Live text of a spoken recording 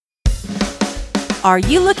Are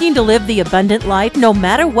you looking to live the abundant life no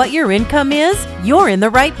matter what your income is? You're in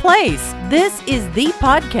the right place. This is the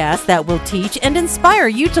podcast that will teach and inspire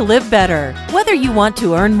you to live better. Whether you want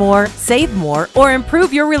to earn more, save more, or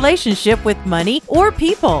improve your relationship with money or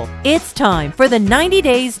people, it's time for the 90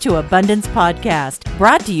 Days to Abundance podcast,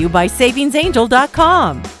 brought to you by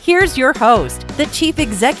SavingsAngel.com. Here's your host, the Chief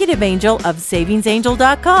Executive Angel of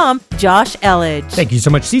SavingsAngel.com, Josh Elledge. Thank you so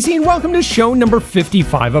much, Cece, and welcome to show number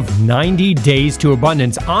 55 of 90 Days to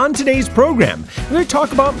Abundance. On today's program, we're going to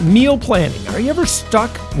talk about meal planning. Are you ever stuck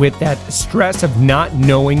with that stress of not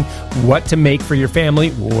knowing what to make for your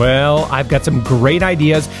family? Well, I've got some great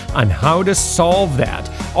ideas on how to solve that.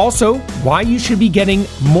 Also, why you should be getting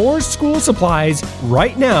more school supplies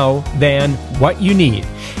right now than what you need.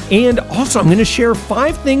 And also, I'm going to share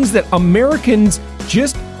 5 things that Americans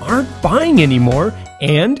just aren't buying anymore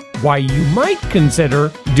and why you might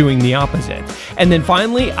consider doing the opposite. And then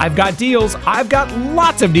finally, I've got deals. I've got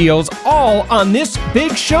lots of deals all on this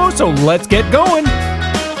big show, so let's get going.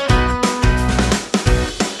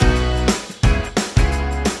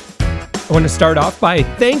 I want to start off by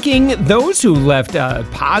thanking those who left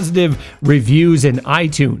positive reviews in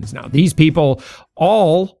iTunes. Now, these people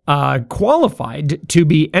all qualified to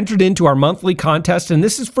be entered into our monthly contest, and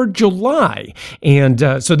this is for July.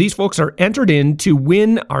 And so these folks are entered in to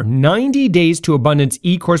win our 90 Days to Abundance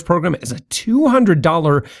e-course program as a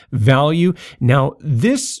 $200 value. Now,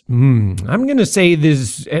 this, I'm going to say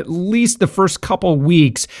this at least the first couple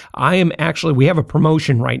weeks, we have a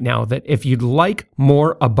promotion right now that if you'd like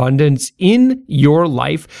more abundance in your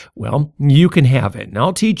life, well, you can have it. And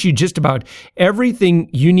I'll teach you just about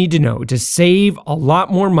everything you need to know to save a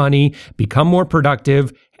lot more money, become more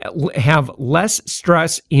productive, have less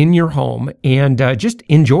stress in your home, and just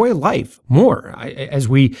enjoy life more as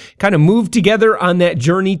we kind of move together on that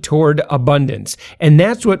journey toward abundance. And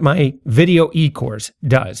that's what my video e-course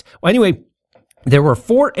does. Well, anyway, there were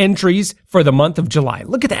 4 entries for the month of July.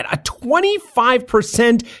 Look at that, a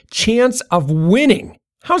 25% chance of winning.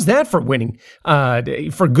 How's that for winning,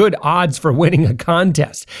 for good odds for winning a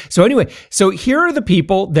contest? So anyway, so here are the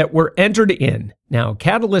people that were entered in. Now,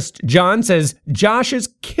 Catalyst John says, Josh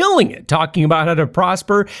is killing it, talking about how to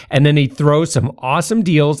prosper, and then he throws some awesome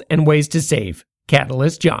deals and ways to save.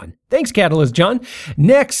 Catalyst John. Thanks, Catalyst John.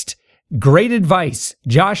 Next, great advice.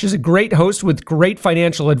 Josh is a great host with great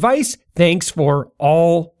financial advice. Thanks for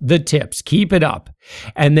all the tips. Keep it up.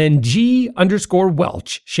 And then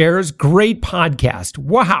G_Welch shares great podcast.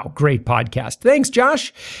 Wow, great podcast. Thanks,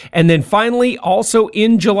 Josh. And then finally, also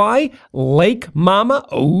in July, Lake Mama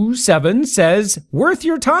 07 says, worth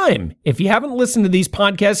your time. If you haven't listened to these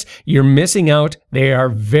podcasts, you're missing out. They are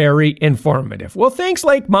very informative. Well, thanks,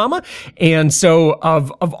 Lake Mama. And so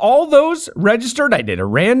of all those registered, I did a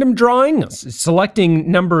random drawing,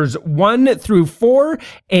 selecting numbers 1 through 4,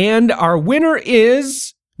 and our winner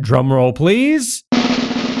is, drumroll please,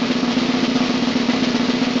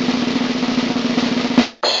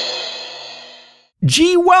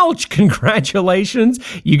 G. Welch. Congratulations.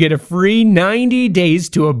 You get a free 90 Days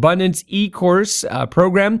to Abundance e-course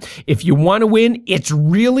program. If you want to win, it's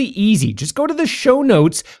really easy. Just go to the show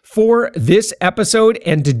notes for this episode.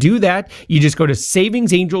 And to do that, you just go to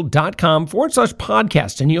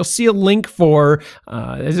SavingsAngel.com/podcast and you'll see a link for,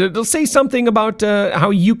 it'll say something about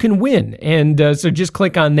how you can win. And so just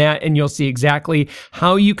click on that and you'll see exactly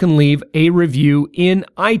how you can leave a review in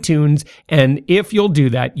iTunes. And if you'll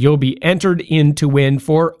do that, you'll be entered into win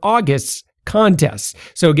for August's contest.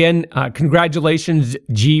 So again, congratulations,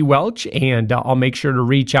 G. Welch, and I'll make sure to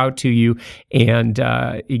reach out to you and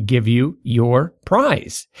give you your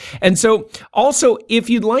prize. And so also, if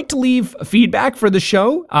you'd like to leave feedback for the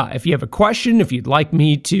show, if you have a question, if you'd like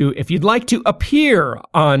to appear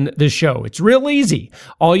on the show, it's real easy.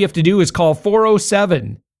 All you have to do is call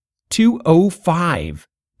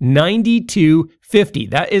 407-205-9250.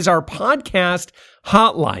 That is our podcast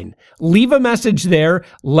hotline. Leave a message there.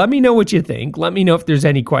 Let me know what you think. Let me know if there's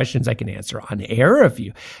any questions I can answer on air. If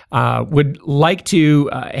you would like to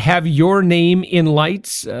have your name in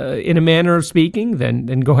lights in a manner of speaking, then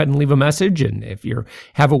go ahead and leave a message. And if you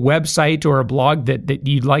have a website or a blog that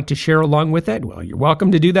you'd like to share along with that, well, you're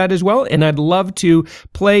welcome to do that as well. And I'd love to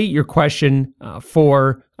play your question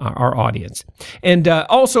for our audience. And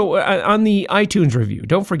also on the iTunes review,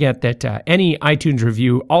 don't forget that any iTunes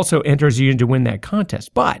review also enters you to win that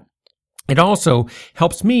contest. But It also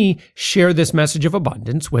helps me share this message of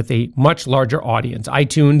abundance with a much larger audience.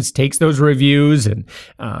 iTunes takes those reviews, and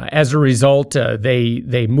as a result,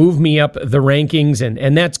 they move me up the rankings,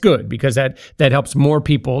 and that's good because that helps more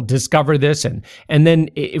people discover this. And then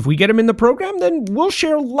if we get them in the program, then we'll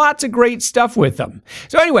share lots of great stuff with them.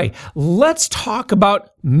 So anyway, let's talk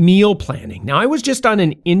about meal planning. Now, I was just on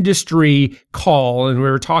an industry call, and we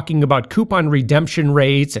were talking about coupon redemption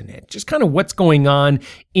rates and just kind of what's going on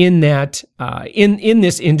in that in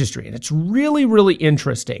this industry. And it's really, really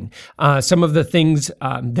interesting, some of the things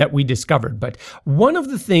that we discovered. But one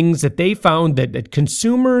of the things that they found that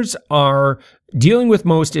consumers are dealing with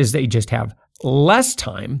most is they just have less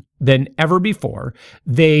time than ever before.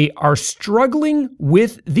 They are struggling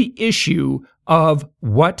with the issue of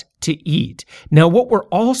what to eat. Now, what we're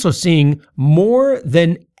also seeing more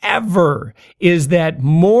than ever is that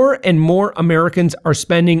more and more Americans are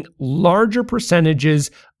spending larger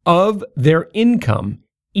percentages of their income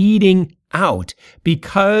eating out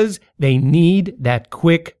because they need that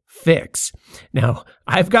quick fix. Now,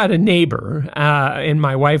 I've got a neighbor, and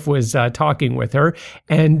my wife was talking with her,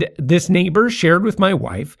 and this neighbor shared with my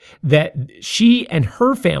wife that she and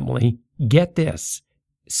her family, get this,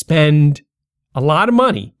 spend a lot of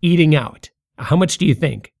money eating out. How much do you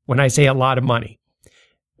think when I say a lot of money?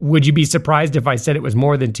 Would you be surprised if I said it was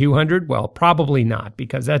more than 200? Well, probably not,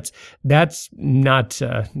 because that's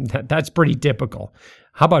pretty typical.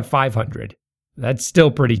 How about 500? That's still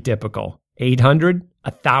pretty typical. 800?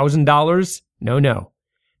 $1,000? No.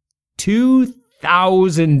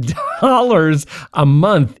 $2,000 a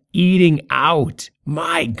month eating out.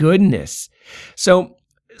 My goodness. So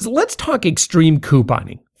let's talk extreme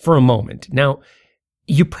couponing for a moment. Now,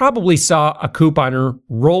 you probably saw a couponer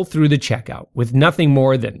roll through the checkout with nothing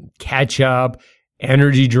more than ketchup,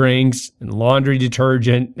 energy drinks, and laundry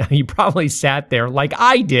detergent. You probably sat there like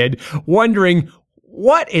I did, wondering,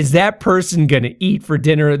 what is that person going to eat for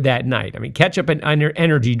dinner that night? I mean, ketchup and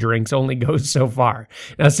energy drinks only goes so far.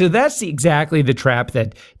 Now, so that's exactly the trap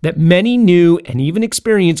that many new and even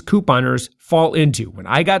experienced couponers fall into. When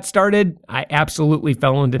I got started, I absolutely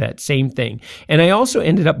fell into that same thing. And I also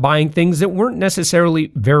ended up buying things that weren't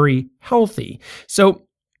necessarily very healthy. So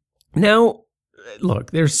now,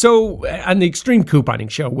 look, on the Extreme Couponing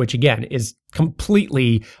Show, which again is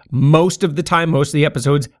completely, most of the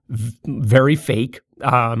episodes, very fake.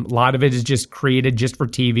 A lot of it is just created just for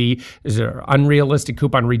TV. There's unrealistic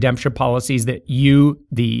coupon redemption policies that you,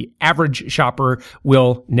 the average shopper,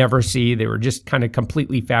 will never see. They were just kind of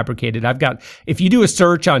completely fabricated. If you do a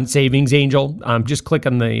search on Savings Angel, just click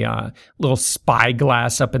on the little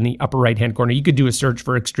spyglass up in the upper right-hand corner. You could do a search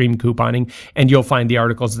for extreme couponing, and you'll find the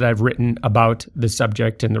articles that I've written about the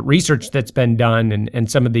subject and the research that's been done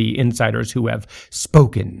and some of the insiders who have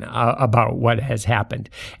spoken about what has happened.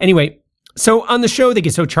 Anyway, so on the show, they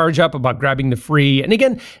get so charged up about grabbing the free. And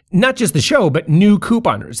again, not just the show, but new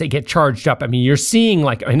couponers, they get charged up. I mean, you're seeing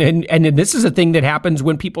and this is a thing that happens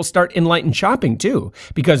when people start enlightened shopping too,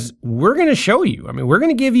 because we're going to show you. I mean, we're going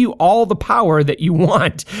to give you all the power that you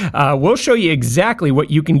want. We'll show you exactly what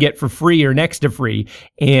you can get for free or next to free.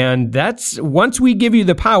 And that's, once we give you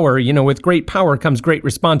the power, with great power comes great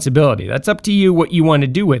responsibility. That's up to you what you want to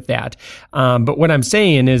do with that. But what I'm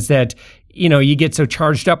saying is that, you get so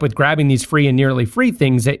charged up with grabbing these free and nearly free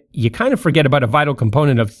things that you kind of forget about a vital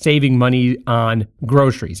component of saving money on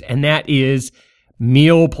groceries, and that is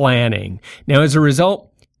meal planning. Now, as a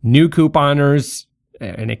result, new couponers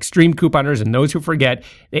and extreme couponers and those who forget,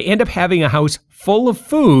 they end up having a house full of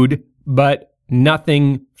food, but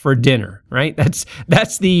nothing for dinner, right? That's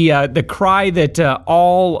the cry that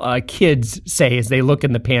all kids say as they look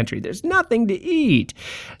in the pantry. There's nothing to eat.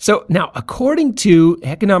 So now, according to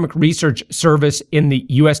Economic Research Service in the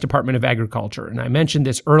U.S. Department of Agriculture, and I mentioned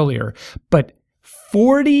this earlier, but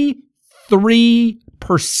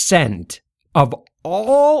 43% of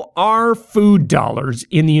all our food dollars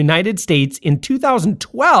in the United States in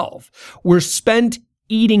 2012 were spent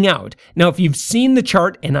eating out. Now, if you've seen the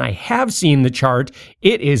chart, and I have seen the chart,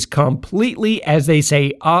 it is completely, as they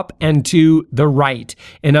say, up and to the right.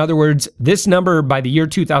 In other words, this number by the year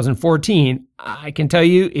 2014, I can tell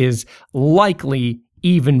you, is likely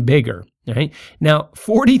even bigger. Right? Now,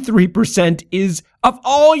 43% is of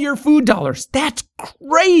all your food dollars. That's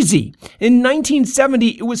crazy. In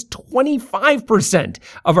 1970, it was 25%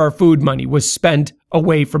 of our food money was spent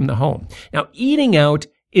away from the home. Now, eating out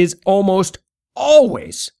is almost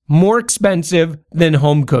always more expensive than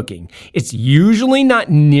home cooking. It's usually not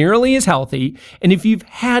nearly as healthy. And if you've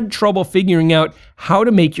had trouble figuring out how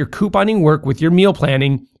to make your couponing work with your meal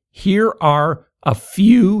planning, here are a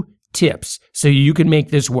few tips so you can make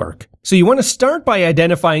this work. So you want to start by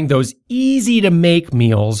identifying those easy to make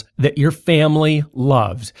meals that your family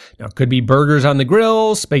loves. Now, it could be burgers on the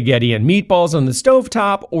grill, spaghetti and meatballs on the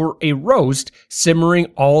stovetop, or a roast simmering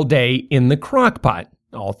all day in the crock pot.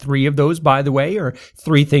 All three of those, by the way, are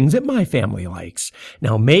three things that my family likes.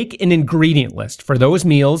 Now, make an ingredient list for those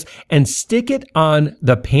meals and stick it on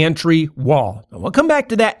the pantry wall. Now, we'll come back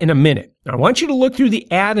to that in a minute. I want you to look through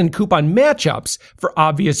the ad and coupon matchups for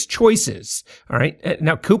obvious choices. All right.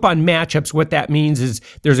 Now, coupon matchups, what that means is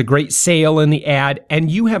there's a great sale in the ad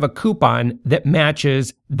and you have a coupon that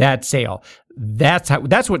matches that sale. That's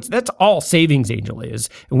all Savings Angel is.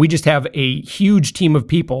 And we just have a huge team of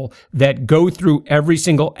people that go through every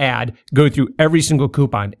single ad, go through every single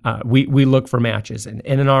coupon. We look for matches. And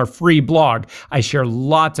in our free blog, I share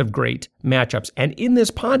lots of great matchups. And in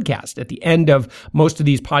this podcast, at the end of most of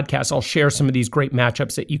these podcasts, I'll share some of these great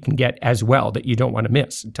matchups that you can get as well that you don't want to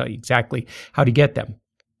miss and tell you exactly how to get them.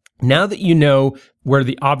 Now that you know where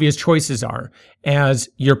the obvious choices are, as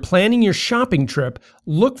you're planning your shopping trip,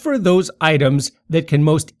 look for those items that can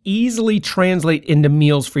most easily translate into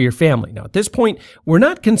meals for your family. Now, at this point, we're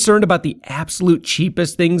not concerned about the absolute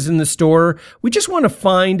cheapest things in the store. We just want to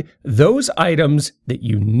find those items that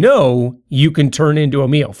you know you can turn into a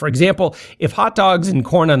meal. For example, if hot dogs and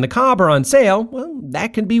corn on the cob are on sale, well,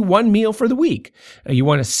 that can be one meal for the week. You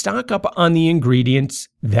want to stock up on the ingredients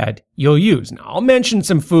that you'll use. Now, I'll mention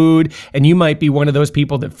some food, and you might be one of those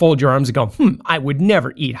people that fold your arms and go, I would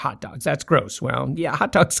never eat hot dogs. That's gross. Well, yeah,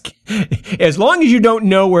 hot dogs, as long as you don't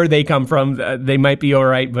know where they come from, they might be all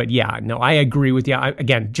right. But yeah, no, I agree with you.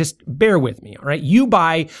 Again, just bear with me, all right? You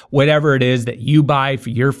buy whatever it is that you buy for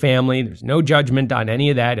your family. There's no judgment on any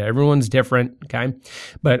of that. Everyone's different, okay?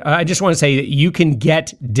 But I just want to say that you can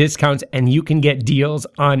get discounts and you can get deals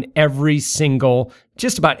on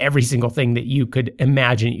just about every single thing that you could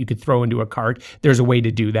imagine you could throw into a cart. There's a way to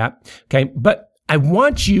do that, okay? But I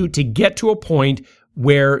want you to get to a point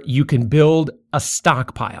where you can build a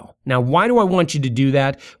stockpile. Now, why do I want you to do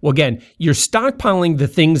that? Well, again, you're stockpiling the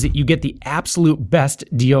things that you get the absolute best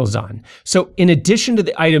deals on. So in addition to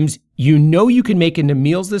the items you know you can make into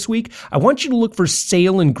meals this week, I want you to look for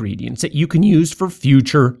sale ingredients that you can use for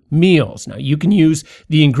future meals. Now, you can use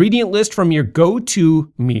the ingredient list from your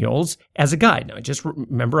go-to meals as a guide. Now, just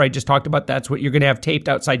remember, I just talked about that's what you're going to have taped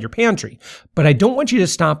outside your pantry. But I don't want you to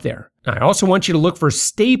stop there. I also want you to look for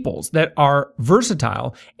staples that are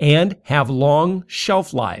versatile and have long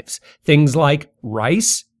shelf lives. Things like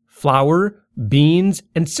rice, flour, beans,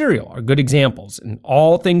 and cereal are good examples, and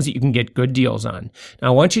all things that you can get good deals on. Now,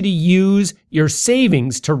 I want you to use your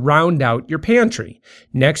savings to round out your pantry.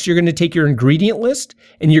 Next, you're going to take your ingredient list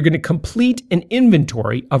and you're going to complete an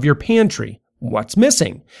inventory of your pantry. What's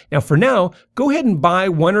missing? Now, for now, go ahead and buy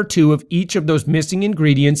one or two of each of those missing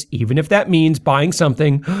ingredients, even if that means buying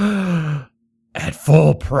something at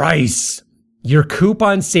full price. Your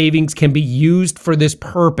coupon savings can be used for this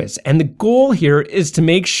purpose, and the goal here is to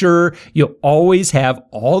make sure you'll always have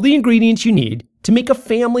all the ingredients you need to make a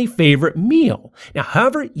family favorite meal. Now,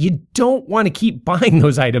 however, you don't want to keep buying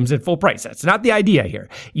those items at full price. That's not the idea here.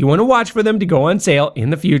 You want to watch for them to go on sale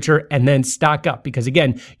in the future and then stock up because,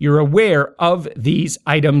 again, you're aware of these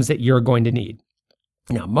items that you're going to need.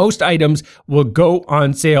 Now, most items will go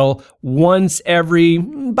on sale once every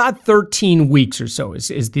about 13 weeks or so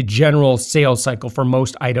is the general sales cycle for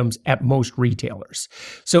most items at most retailers.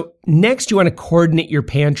 So next, you want to coordinate your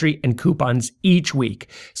pantry and coupons each week.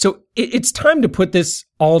 So it's time to put this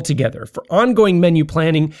all together. For ongoing menu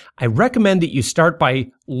planning, I recommend that you start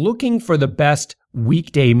by looking for the best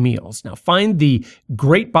weekday meals. Now, find the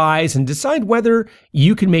great buys and decide whether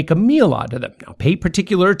you can make a meal out of them. Now, pay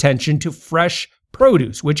particular attention to fresh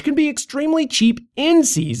produce, which can be extremely cheap in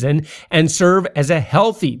season and serve as a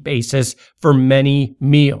healthy basis for many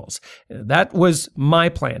meals. That was my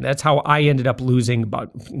plan. That's how I ended up losing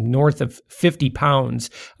about north of 50 pounds,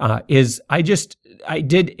 I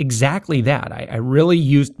did exactly that. I really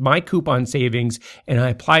used my coupon savings and I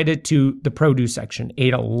applied it to the produce section,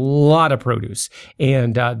 ate a lot of produce,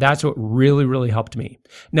 and that's what really, really helped me.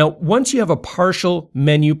 Now, once you have a partial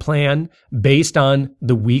menu plan based on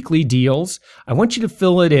the weekly deals, I want you to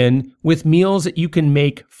fill it in with meals that you can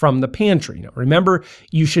make from the pantry. Now, remember,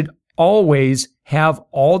 you should always have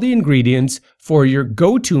all the ingredients for your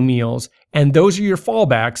go-to meals And those are your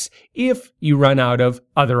fallbacks if you run out of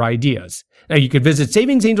other ideas. Now, you could visit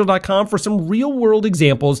savingsangel.com for some real-world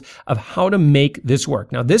examples of how to make this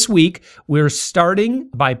work. Now, this week, we're starting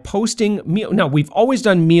by posting meal. Now, we've always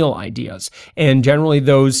done meal ideas, and generally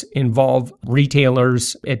those involve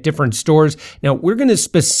retailers at different stores. Now, we're going to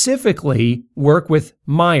specifically work with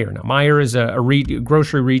Meijer. Now, Meijer is a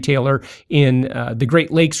grocery retailer in the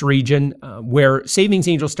Great Lakes region where Savings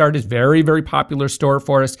Angel started. Is very, very popular store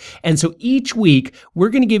for us. And so each week, we're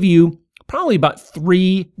going to give you probably about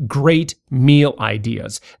 3 great meal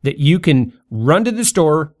ideas that you can run to the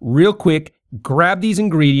store real quick, grab these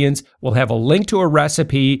ingredients. We'll have a link to a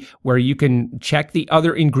recipe where you can check the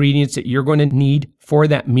other ingredients that you're going to need for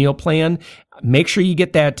that meal plan. Make sure you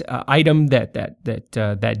get that item,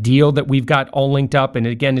 that deal that we've got all linked up. And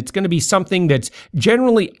again, it's going to be something that's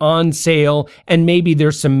generally on sale, and maybe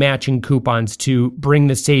there's some matching coupons to bring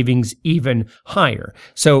the savings even higher.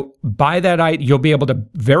 So buy that item. You'll be able to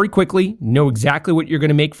very quickly know exactly what you're going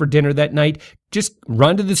to make for dinner that night. Just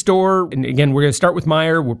run to the store. And again, we're going to start with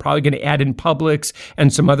Meijer. We're probably going to add in Publix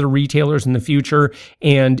and some other retailers in the future.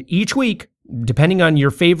 And each week, depending on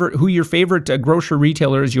who your favorite grocery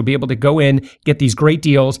retailer is, you'll be able to go in, get these great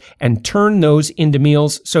deals, and turn those into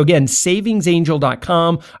meals. So again,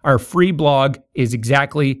 savingsangel.com, our free blog, is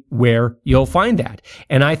exactly where you'll find that.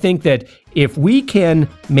 And I think that if we can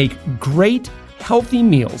make great, healthy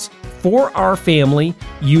meals for our family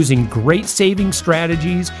using great saving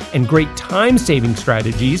strategies and great time-saving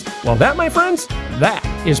strategies, well, that, my friends, that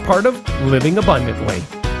is part of living abundantly.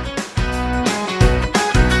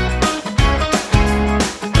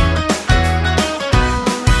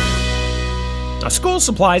 School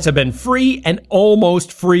supplies have been free and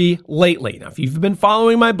almost free lately. Now, if you've been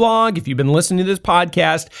following my blog, if you've been listening to this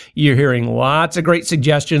podcast, you're hearing lots of great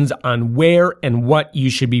suggestions on where and what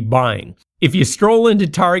you should be buying. If you stroll into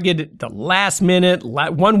Target at the last minute,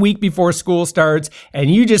 1 week before school starts,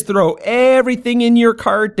 and you just throw everything in your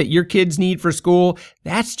cart that your kids need for school,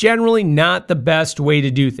 that's generally not the best way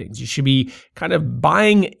to do things. You should be kind of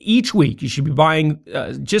buying each week. You should be buying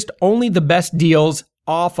just only the best deals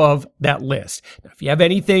off of that list. Now, if you have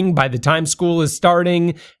anything by the time school is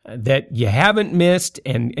starting that you haven't missed,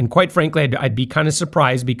 and quite frankly, I'd be kind of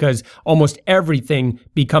surprised because almost everything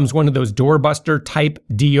becomes one of those doorbuster type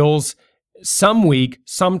deals some week,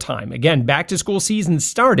 sometime. Again, back to school season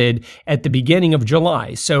started at the beginning of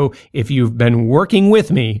July. So if you've been working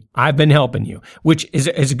with me, I've been helping you, which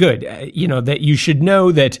is good. That you should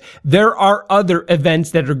know that there are other events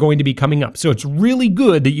that are going to be coming up. So it's really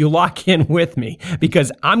good that you lock in with me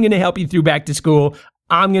because I'm going to help you through back to school.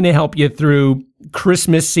 I'm going to help you through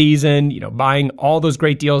Christmas season, buying all those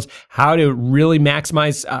great deals, how to really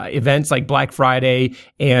maximize events like Black Friday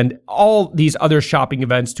and all these other shopping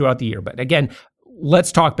events throughout the year. But again,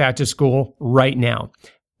 let's talk back to school right now.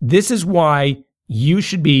 This is why you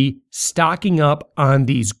should be stocking up on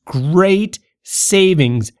these great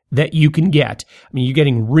savings that you can get. I mean, you're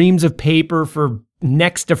getting reams of paper for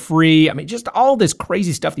next to free. I mean, just all this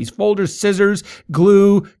crazy stuff, these folders, scissors,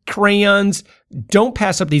 glue, crayons. Don't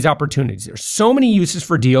pass up these opportunities. There's so many uses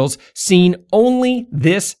for deals seen only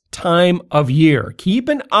this time of year. Keep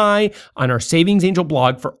an eye on our Savings Angel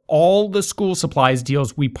blog for all the school supplies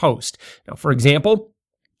deals we post. Now, for example,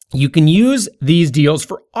 you can use these deals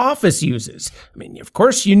for office uses. I mean, of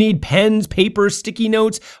course, you need pens, paper, sticky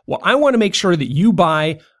notes. Well, I want to make sure that you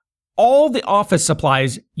buy all the office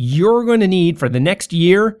supplies you're going to need for the next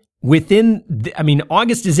year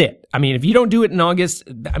August is it. I mean, if you don't do it in August,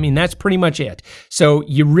 that's pretty much it. So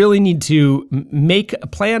you really need to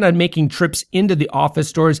plan on making trips into the office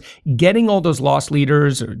stores, getting all those loss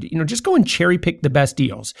leaders, or, just go and cherry pick the best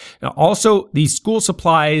deals. Now, also these school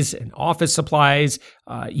supplies and office supplies,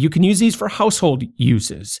 you can use these for household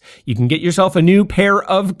uses. You can get yourself a new pair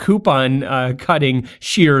of coupon cutting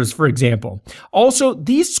shears, for example. Also,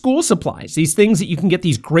 these school supplies, these things that you can get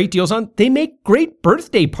these great deals on, they make great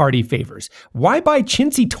birthday party favors. Why buy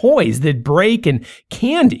chintzy toys that break and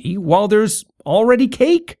candy while there's already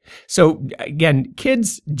cake? So again,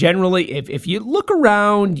 kids generally, if you look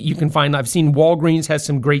around, you can find, I've seen Walgreens has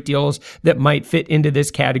some great deals that might fit into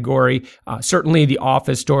this category. Certainly the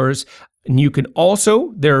office stores. And you can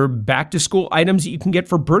also, there are back to school items that you can get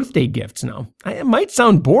for birthday gifts now. It might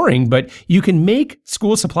sound boring, but you can make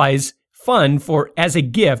school supplies fun as a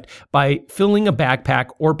gift by filling a backpack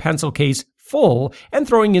or pencil case full and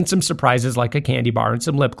throwing in some surprises like a candy bar and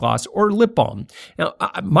some lip gloss or lip balm. Now,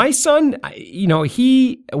 my son,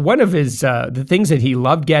 one of his, the things that he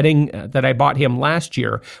loved getting that I bought him last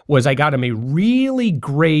year was I got him a really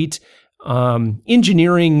great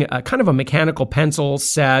engineering, kind of a mechanical pencil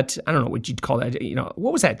set. I don't know what you'd call that.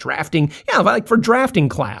 What was that? Drafting? Yeah, like for drafting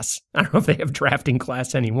class. I don't know if they have drafting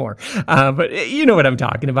class anymore, but you know what I'm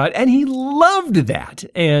talking about. And he loved that.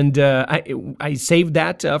 And I saved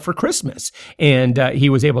that for Christmas, and he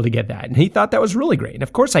was able to get that. And he thought that was really great. And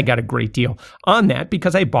of course, I got a great deal on that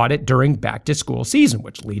because I bought it during back to school season,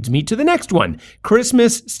 which leads me to the next one: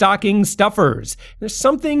 Christmas stocking stuffers. There's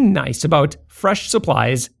something nice about fresh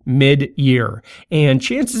supplies mid-year, and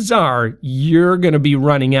chances are you're going to be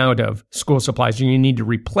running out of school supplies. You need to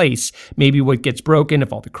replace maybe what gets broken,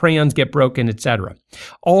 if all the crayons get broken, etc.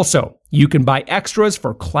 Also, you can buy extras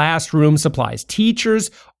for classroom supplies.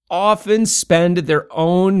 Teachers often spend their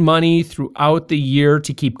own money throughout the year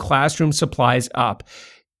to keep classroom supplies up.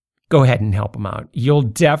 Go ahead and help them out. You'll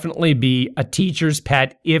definitely be a teacher's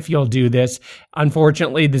pet if you'll do this.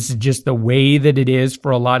 Unfortunately, this is just the way that it is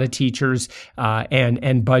for a lot of teachers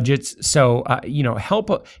and budgets. So,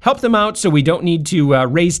 help them out so we don't need to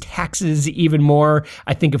raise taxes even more.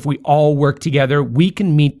 I think if we all work together, we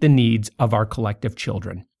can meet the needs of our collective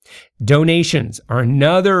children. Donations are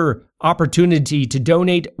another opportunity to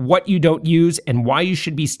donate what you don't use and why you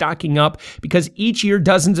should be stocking up, because each year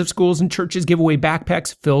dozens of schools and churches give away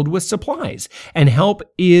backpacks filled with supplies, and help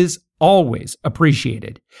is always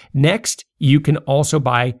appreciated. Next, you can also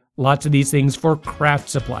buy lots of these things for craft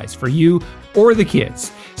supplies for you or the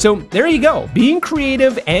kids. So there you go. Being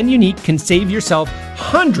creative and unique can save yourself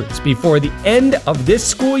hundreds before the end of this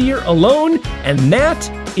school year alone, and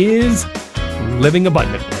that is living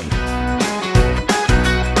abundantly.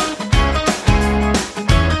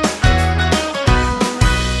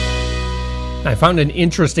 I found an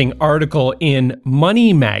interesting article in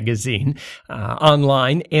Money Magazine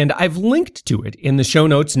online, and I've linked to it in the show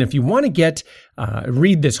notes. And if you want to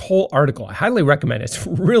read this whole article, I highly recommend it. It's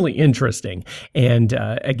really interesting. And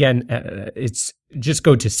it's just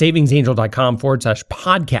go to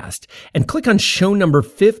savingsangel.com/podcast and click on show number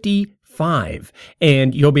 55,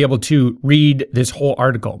 and you'll be able to read this whole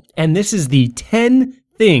article. And this is the 10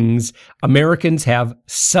 things Americans have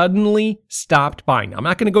suddenly stopped buying. Now, I'm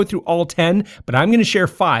not going to go through all 10, but I'm going to share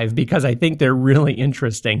 5 because I think they're really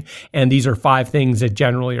interesting. And these are 5 things that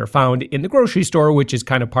generally are found in the grocery store, which is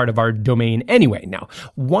kind of part of our domain anyway. Now,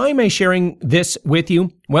 why am I sharing this with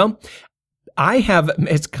you? Well,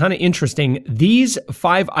 it's kind of interesting. These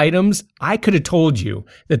 5 items, I could have told you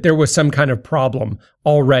that there was some kind of problem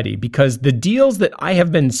already, because the deals that I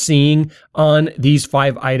have been seeing on these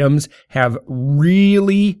 5 items have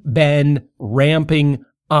really been ramping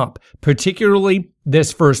up, particularly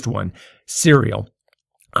this first one, cereal.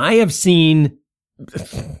 I have seen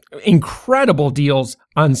incredible deals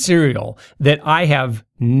on cereal that I have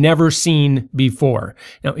never seen before.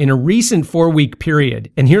 Now, in a recent 4-week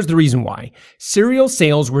period, and here's the reason why, cereal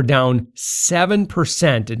sales were down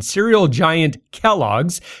 7%, and cereal giant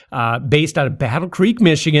Kellogg's, based out of Battle Creek,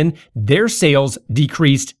 Michigan, their sales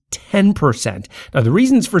decreased 10%. Now, the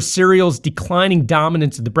reasons for cereal's declining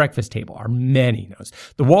dominance at the breakfast table are many. Now,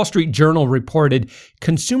 the Wall Street Journal reported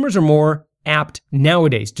consumers are more apt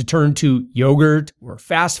nowadays to turn to yogurt or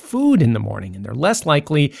fast food in the morning, and they're less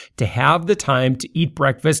likely to have the time to eat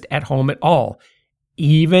breakfast at home at all,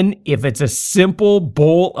 even if it's a simple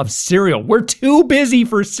bowl of cereal. We're too busy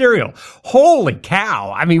for cereal. Holy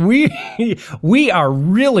cow. I mean, we are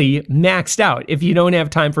really maxed out if you don't have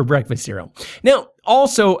time for breakfast cereal. Now,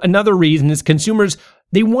 also another reason is consumers,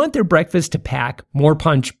 they want their breakfast to pack more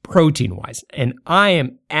punch protein-wise. And I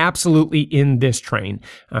am absolutely in this train,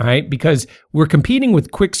 all right? Because we're competing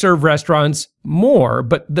with quick-serve restaurants more,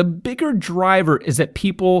 but the bigger driver is that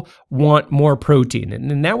people want more protein.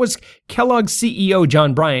 And that was Kellogg's CEO,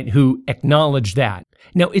 John Bryant, who acknowledged that.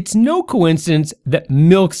 Now, it's no coincidence that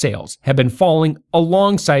milk sales have been falling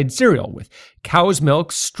alongside cereal, with cow's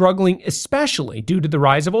milk struggling especially due to the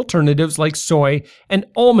rise of alternatives like soy and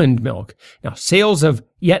almond milk. Now, sales of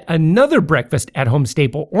yet another breakfast at-home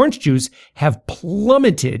staple, orange juice, have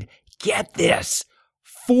plummeted, get this,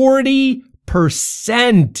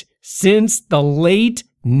 40% since the late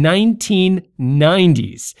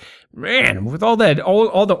 1990s. Man, with all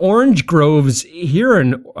the orange groves here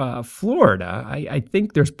in Florida, I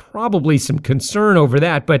think there's probably some concern over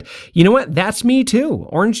that. But you know what? That's me too.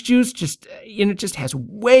 Orange juice just has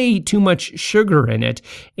way too much sugar in it,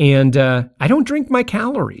 and I don't drink my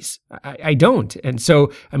calories. I don't. And so,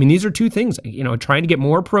 I mean, these are 2 things. Trying to get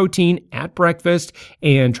more protein at breakfast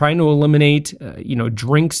and trying to eliminate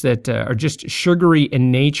drinks that are just sugary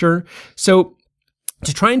in nature. So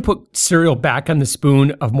To try and put cereal back on the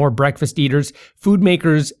spoon of more breakfast eaters, food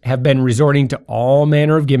makers have been resorting to all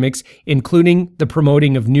manner of gimmicks, including the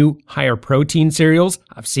promoting of new higher protein cereals.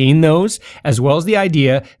 I've seen those, as well as the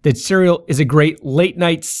idea that cereal is a great late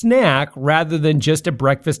night snack rather than just a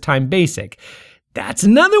breakfast time basic. That's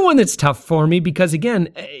another one that's tough for me because, again,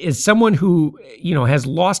 as someone who, has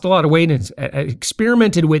lost a lot of weight and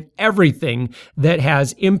experimented with everything that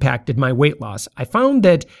has impacted my weight loss, I found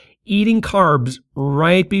that eating carbs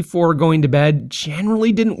right before going to bed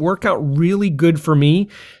generally didn't work out really good for me.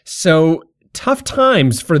 So tough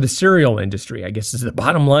times for the cereal industry, I guess, is the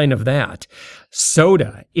bottom line of that.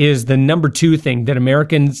 Soda is the number 2 thing that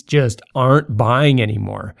Americans just aren't buying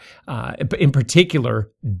anymore. In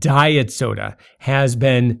particular, diet soda has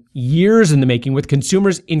been years in the making, with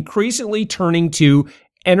consumers increasingly turning to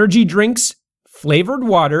energy drinks, flavored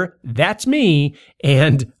water, that's me,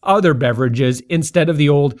 and other beverages instead of the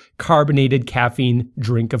old carbonated caffeine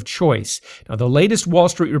drink of choice. Now, the latest Wall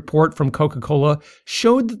Street report from Coca-Cola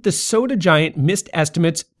showed that the soda giant missed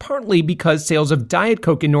estimates partly because sales of Diet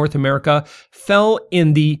Coke in North America fell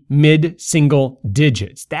in the mid-single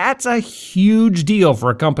digits. That's a huge deal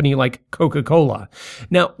for a company like Coca-Cola.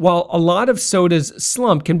 Now, while a lot of soda's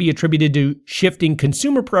slump can be attributed to shifting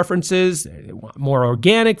consumer preferences, they want more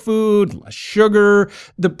organic food, less sugar,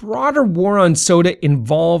 the broader war on soda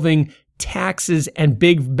involving taxes and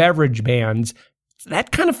big beverage bans,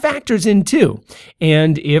 that kind of factors in too.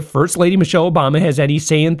 And if First Lady Michelle Obama has any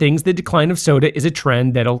say in things, the decline of soda is a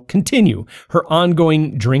trend that'll continue. Her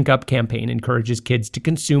ongoing Drink Up campaign encourages kids to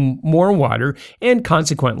consume more water and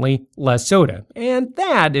consequently less soda. And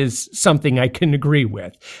that is something I can agree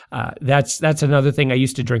with. That's another thing. I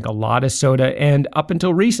used to drink a lot of soda, and up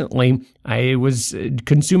until recently, I was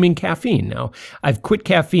consuming caffeine. Now, I've quit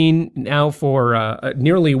caffeine now for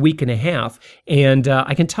nearly a week and a half, and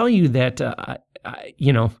I can tell you that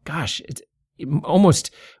it's almost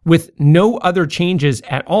with no other changes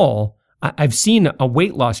at all, I've seen a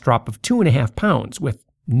weight loss drop of 2.5 pounds with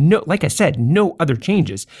like I said, no other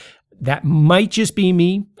changes. That might just be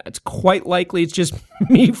me. It's quite likely it's just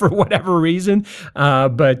me for whatever reason.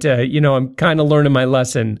 But I'm kind of learning my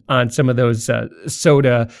lesson on some of those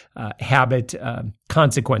soda habit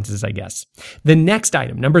consequences, I guess. The next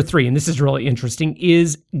item, number 3, and this is really interesting,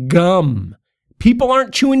 is gum. People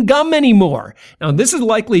aren't chewing gum anymore. Now, this is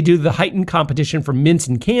likely due to the heightened competition for mints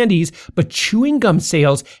and candies, but chewing gum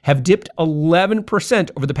sales have dipped 11%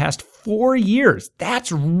 over the past 4 years.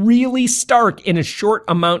 That's really stark in a short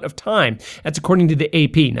amount of time. That's according to the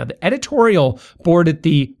AP. Now, the editorial board at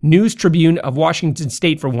the News Tribune of Washington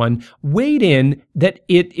State, for one, weighed in that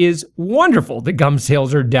it is wonderful that gum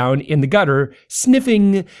sales are down in the gutter,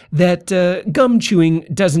 sniffing that gum chewing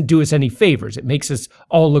doesn't do us any favors. It makes us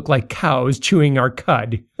all look like cows chewing our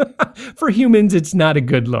cud. For humans, it's not a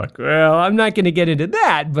good look. Well, I'm not going to get into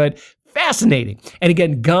that, but fascinating. And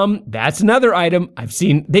again, gum, that's another item I've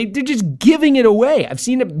seen. They're just giving it away. I've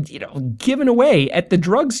seen it, given away at the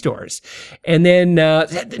drugstores. And then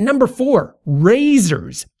number 4,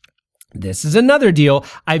 razors. This is another deal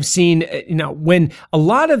I've seen, when a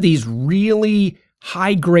lot of these really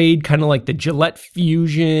high grade, kind of like the Gillette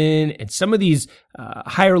Fusion and some of these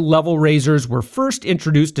higher level razors were first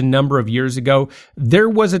introduced a number of years ago. There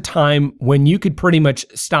was a time when you could pretty much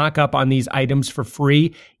stock up on these items for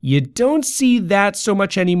free. You don't see that so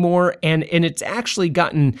much anymore, and it's actually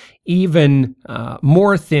gotten even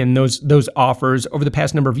more thin, those offers over the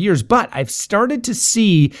past number of years. But I've started to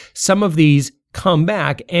see some of these come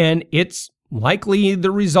back, and it's likely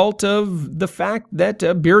the result of the fact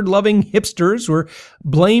that beard-loving hipsters were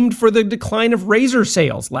blamed for the decline of razor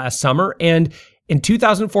sales last summer. And in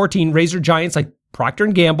 2014, razor giants like Procter &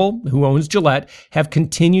 Gamble, who owns Gillette, have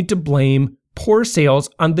continued to blame poor sales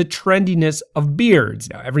on the trendiness of beards.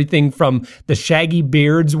 Now, everything from the shaggy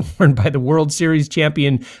beards worn by the World Series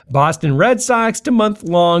champion Boston Red Sox to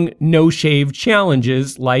month-long no-shave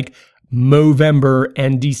challenges like Movember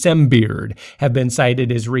and Decembeard have been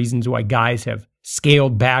cited as reasons why guys have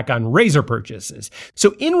scaled back on razor purchases.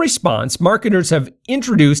 So in response, marketers have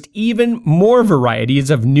introduced even more varieties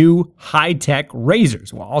of new high-tech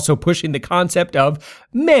razors, while also pushing the concept of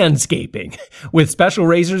manscaping, with special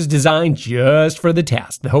razors designed just for the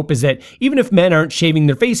task. The hope is that even if men aren't shaving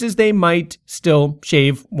their faces, they might still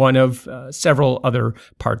shave one of several other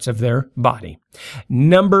parts of their body.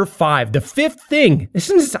 Number 5, the 5th thing. This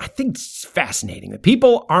is, I think, fascinating that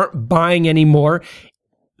people aren't buying anymore.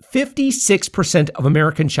 56% of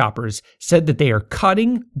American shoppers said that they are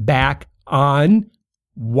cutting back on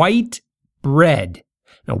white bread.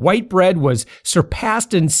 Now, white bread was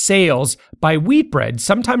surpassed in sales by wheat bread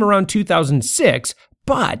sometime around 2006,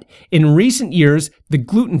 but in recent years, the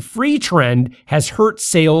gluten-free trend has hurt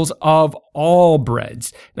sales of all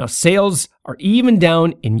breads. Now, sales are even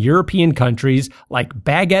down in European countries like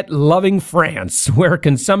baguette-loving France, where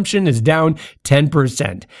consumption is down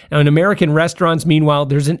 10%. Now, in American restaurants, meanwhile,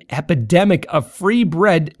 there's an epidemic of free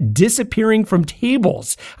bread disappearing from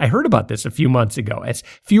tables. I heard about this a few months ago, as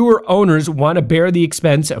fewer owners want to bear the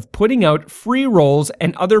expense of putting out free rolls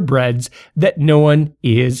and other breads that no one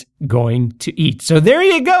is going to eat. So there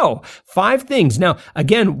you go. 5 things. Now,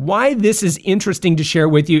 again, why this is interesting to share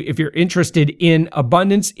with you if you're interested in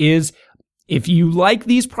abundance is if you like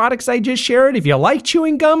these products I just shared, if you like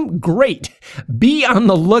chewing gum, great. Be on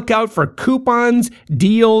the lookout for coupons,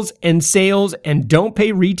 deals, and sales, and don't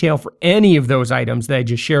pay retail for any of those items that I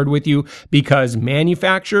just shared with you because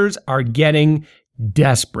manufacturers are getting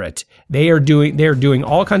desperate. They are doing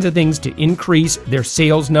all kinds of things to increase their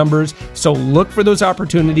sales numbers. So look for those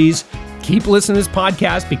opportunities. Keep listening to this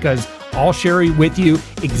podcast because I'll share with you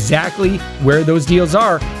exactly where those deals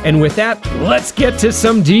are. And with that, let's get to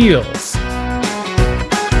some deals.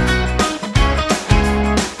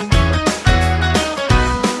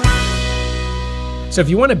 So if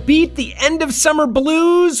you want to beat the end of summer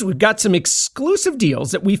blues, we've got some exclusive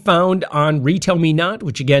deals that we found on Retail Me Not,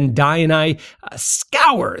 which again, Di and I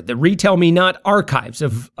scour the Retail Me Not archives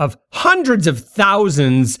of hundreds of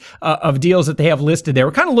thousands of deals that they have listed there.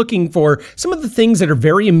 We're kind of looking for some of the things that are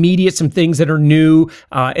very immediate, some things that are new,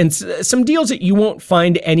 and some deals that you won't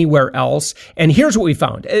find anywhere else. And here's what we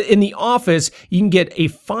found. In the office, you can get a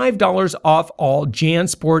 $5 off all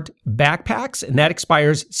JanSport backpacks, and that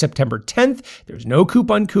expires September 10th. There's no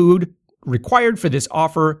coupon code required for this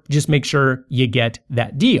offer. Just make sure you get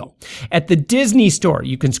that deal. At the Disney store,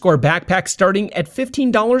 you can score backpacks starting at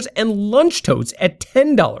 $15 and lunch totes at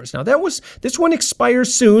 $10. Now this one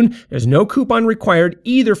expires soon. There's no coupon required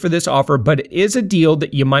either for this offer, but it is a deal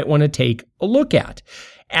that you might want to take a look at.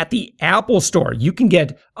 At the Apple Store, you can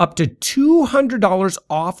get up to $200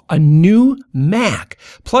 off a new Mac.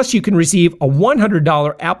 Plus, you can receive a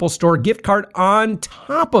 $100 Apple Store gift card on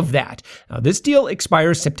top of that. Now, this deal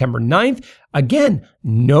expires September 9th. Again,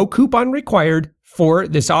 no coupon required for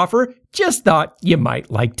this offer. Just thought you might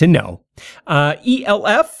like to know.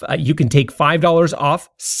 ELF, you can take $5 off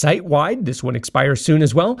site-wide. This one expires soon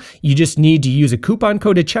as well. You just need to use a coupon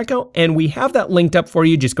code at checkout, and we have that linked up for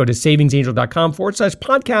you. Just go to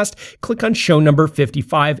savingsangel.com/podcast, click on show number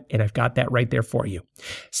 55, and I've got that right there for you.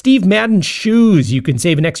 Steve Madden shoes, you can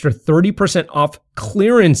save an extra 30% off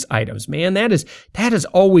clearance items. Man, that is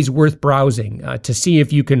always worth browsing to see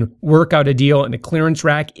if you can work out a deal in a clearance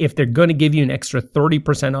rack if they're going to give you an extra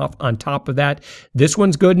 30% off on top of that. This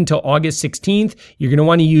one's good until August 16th. You're going to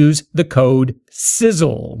want to use the code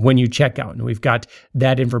SIZZLE when you check out. And we've got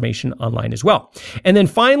that information online as well. And then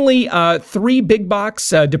finally, 3 big box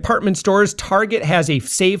department stores. Target has a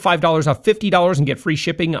save $5 off $50 and get free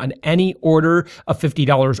shipping on any order of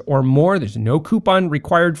 $50 or more. There's no coupon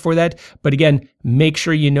required for that. But again, make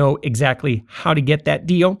sure you know exactly how to get that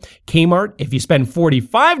deal. Kmart, if you spend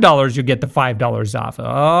 $45, you'll get the $5 off.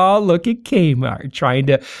 Oh, look at Kmart trying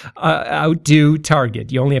to outdo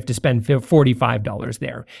Target. You only have to spend $45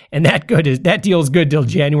 there. And that deal is good till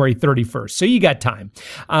January 31st. So you got time.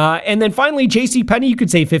 And then finally, JCPenney, you could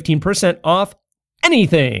save 15% off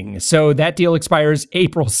anything. So that deal expires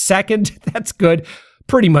April 2nd. That's good.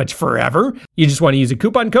 Pretty much forever. You just want to use a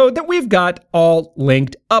coupon code that we've got all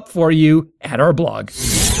linked up for you at our blog.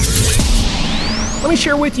 Let me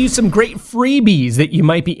share with you some great freebies that you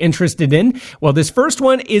might be interested in. Well, this first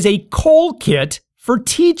one is a coal kit for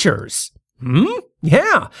teachers.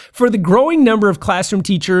 Yeah, for the growing number of classroom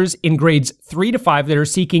teachers in grades 3 to 5 that are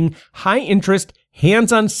seeking high-interest,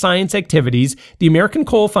 hands-on science activities, the American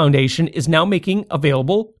Coal Foundation is now making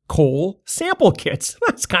available coal sample kits.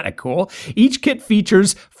 That's kind of cool. Each kit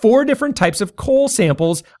features 4 different types of coal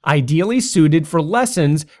samples, ideally suited for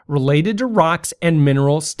lessons related to rocks and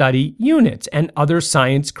mineral study units and other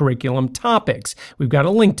science curriculum topics. We've got a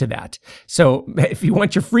link to that. So if you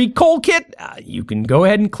want your free coal kit, you can go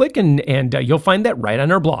ahead and click and you'll find that right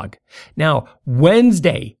on our blog. Now,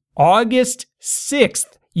 Wednesday, August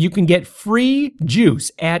 6th, you can get free juice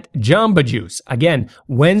at Jamba Juice. Again,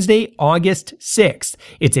 Wednesday, August 6th.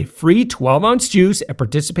 It's a free 12-ounce juice at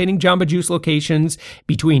participating Jamba Juice locations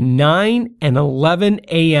between 9 and 11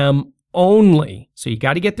 a.m. only. So you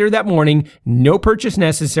got to get there that morning. No purchase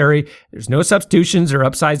necessary. There's no substitutions or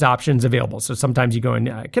upsize options available. So sometimes you go in,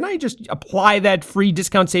 can I just apply that free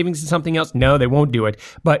discount savings to something else? No, they won't do it.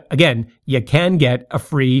 But again, you can get a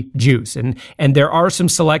free juice. And there are some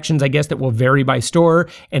selections, I guess, that will vary by store.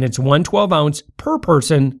 And it's 1 12-ounce per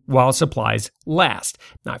person while supplies last.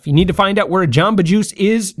 Now, if you need to find out where a Jamba Juice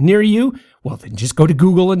is near you, Well, then just go to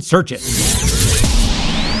Google and search it.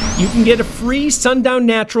 You can get a free Sundown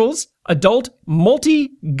Naturals Adult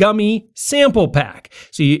Multi-Gummy Sample Pack.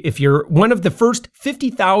 So if you're one of the first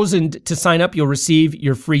 50,000 to sign up, you'll receive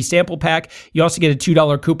your free sample pack. You also get a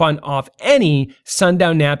 $2 coupon off any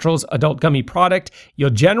Sundown Naturals Adult Gummy product. You'll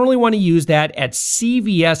generally want to use that at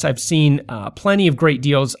CVS. I've seen plenty of great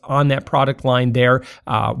deals on that product line there.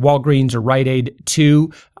 Walgreens or Rite Aid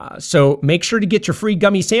too. So make sure to get your free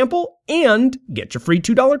gummy sample and get your free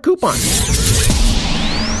 $2 coupon.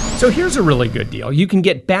 So here's a really good deal. You can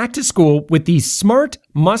get back to school with these smart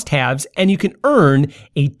must-haves, and you can earn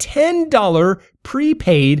a $10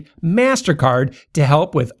 prepaid MasterCard to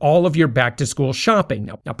help with all of your back-to-school shopping.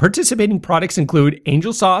 Now, participating products include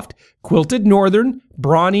Angel Soft, Quilted Northern,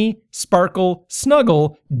 Brawny, Sparkle,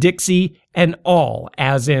 Snuggle, Dixie, and All,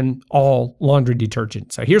 as in all laundry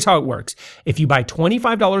detergent. So here's how it works. If you buy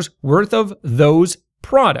 $25 worth of those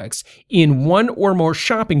products in one or more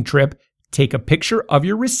shopping trip, take a picture of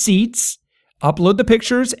your receipts, upload the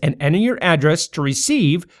pictures, and enter your address to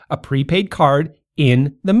receive a prepaid card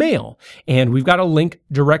in the mail. And we've got a link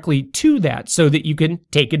directly to that so that you can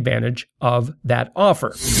take advantage of that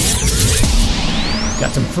offer.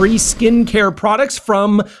 Got some free skincare products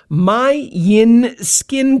from My Yin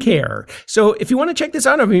Skincare. So if you want to check this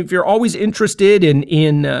out, I mean, if you're always interested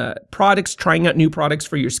in products, trying out new products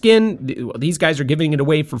for your skin, these guys are giving it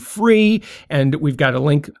away for free, and we've got a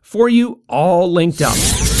link for you, all linked up.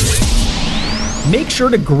 Make sure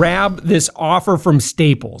to grab this offer from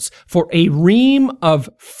Staples for a ream of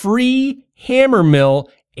free Hammermill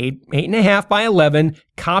 8.5 by 11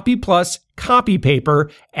 Copy Plus copy paper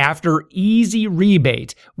after easy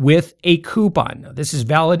rebate with a coupon. Now, this is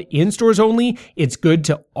valid in stores only. It's good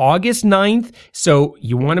to August 9th. So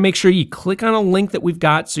you want to make sure you click on a link that we've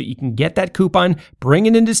got so you can get that coupon, bring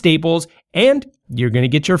it into Staples, and you're going to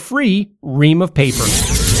get your free ream of paper.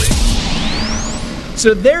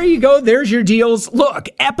 So there you go. There's your deals. Look,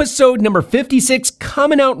 episode number 56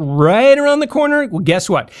 coming out right around the corner. Well, guess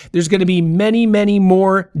what? There's going to be many, many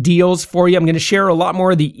more deals for you. I'm going to share a lot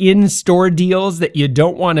more of the in-store deals that you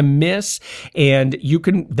don't want to miss. And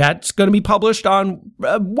that's going to be published on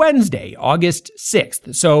Wednesday, August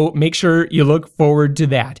 6th. So make sure you look forward to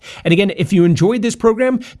that. And again, if you enjoyed this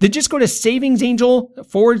program, then just go to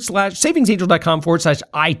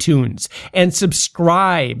savingsangel.com/iTunes and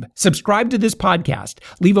subscribe to this podcast.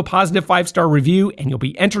 Leave a positive 5-star review and you'll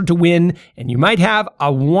be entered to win. And you might have a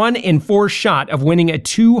 1 in 4 shot of winning a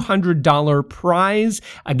 $200 prize.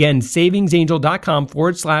 Again,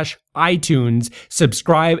 savingsangel.com/iTunes.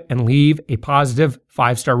 Subscribe and leave a positive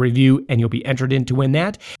 5-star review and you'll be entered in to win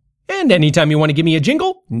that. And anytime you want to give me a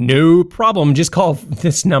jingle, no problem. Just call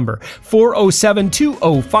this number,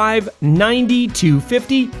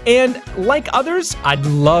 407-205-9250. And like others, I'd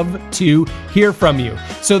love to hear from you.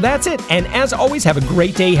 So that's it. And as always, have a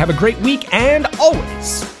great day, have a great week, and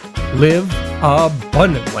always live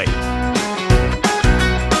abundantly.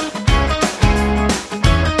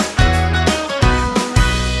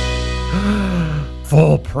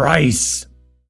 Full price.